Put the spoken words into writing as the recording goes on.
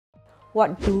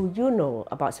What do you know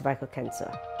about cervical cancer?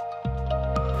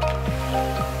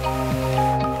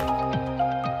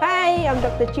 Hi, I'm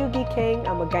Dr. Ghee Kheng.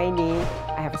 I'm a gynae.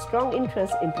 I have a strong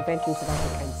interest in preventing cervical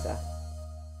cancer.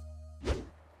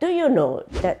 Do you know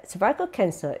that cervical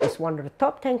cancer is one of the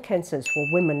top 10 cancers for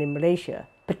women in Malaysia,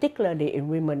 particularly in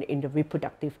women in the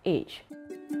reproductive age?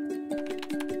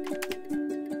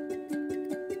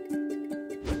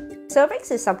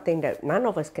 Cervix is something that none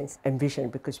of us can envision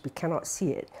because we cannot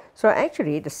see it. So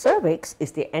actually, the cervix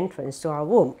is the entrance to our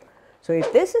womb. So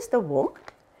if this is the womb,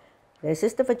 this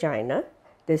is the vagina,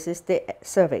 this is the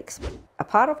cervix, a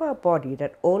part of our body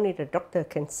that only the doctor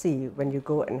can see when you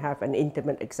go and have an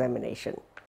intimate examination.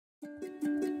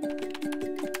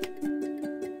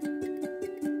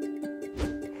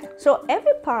 So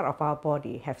every part of our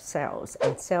body has cells,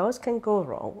 and cells can go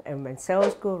wrong, and when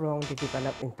cells go wrong, they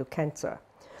develop into cancer.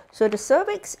 So the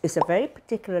cervix is a very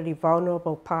particularly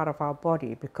vulnerable part of our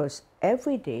body because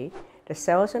every day the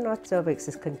cells in our cervix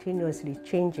is continuously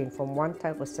changing from one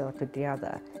type of cell to the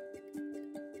other.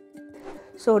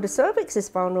 So the cervix is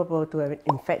vulnerable to an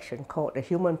infection called the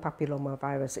human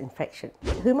papillomavirus infection.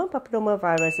 Human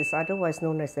papillomavirus is otherwise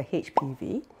known as the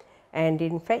HPV, and the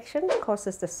infection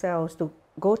causes the cells to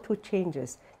go through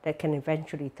changes that can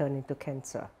eventually turn into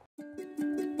cancer.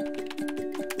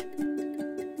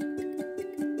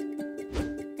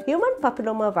 Human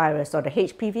papillomavirus, or the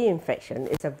HPV infection,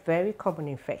 is a very common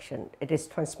infection. It is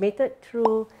transmitted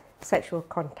through sexual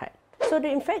contact. So the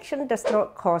infection does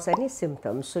not cause any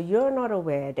symptoms, so you're not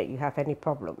aware that you have any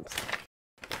problems.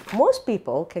 Most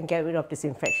people can get rid of this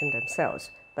infection themselves,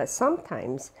 but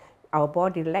sometimes our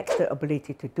body lacks the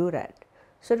ability to do that.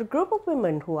 So the group of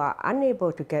women who are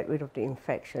unable to get rid of the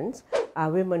infections are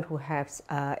women who have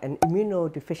an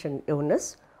immunodeficient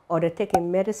illness, or they're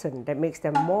taking medicine that makes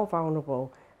them more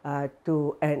vulnerable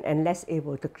and less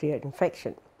able to clear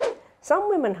infection. Some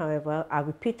women, however, are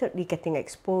repeatedly getting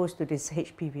exposed to this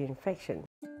HPV infection.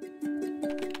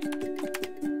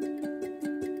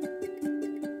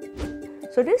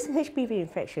 So this HPV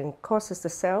infection causes the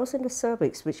cells in the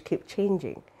cervix which keep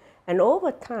changing, and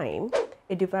over time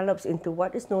it develops into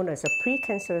what is known as a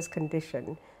precancerous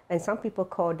condition, and some people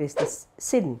call this the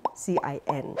CIN,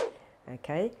 C-I-N.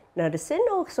 Okay. Now the CIN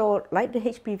also, like the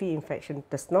HPV infection,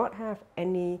 does not have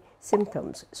any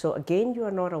symptoms. So again, you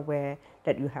are not aware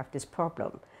that you have this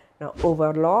problem. Now over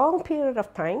a long period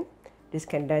of time, this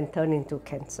can then turn into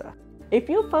cancer. If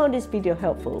you found this video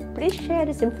helpful, please share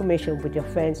this information with your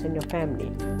friends and your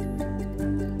family.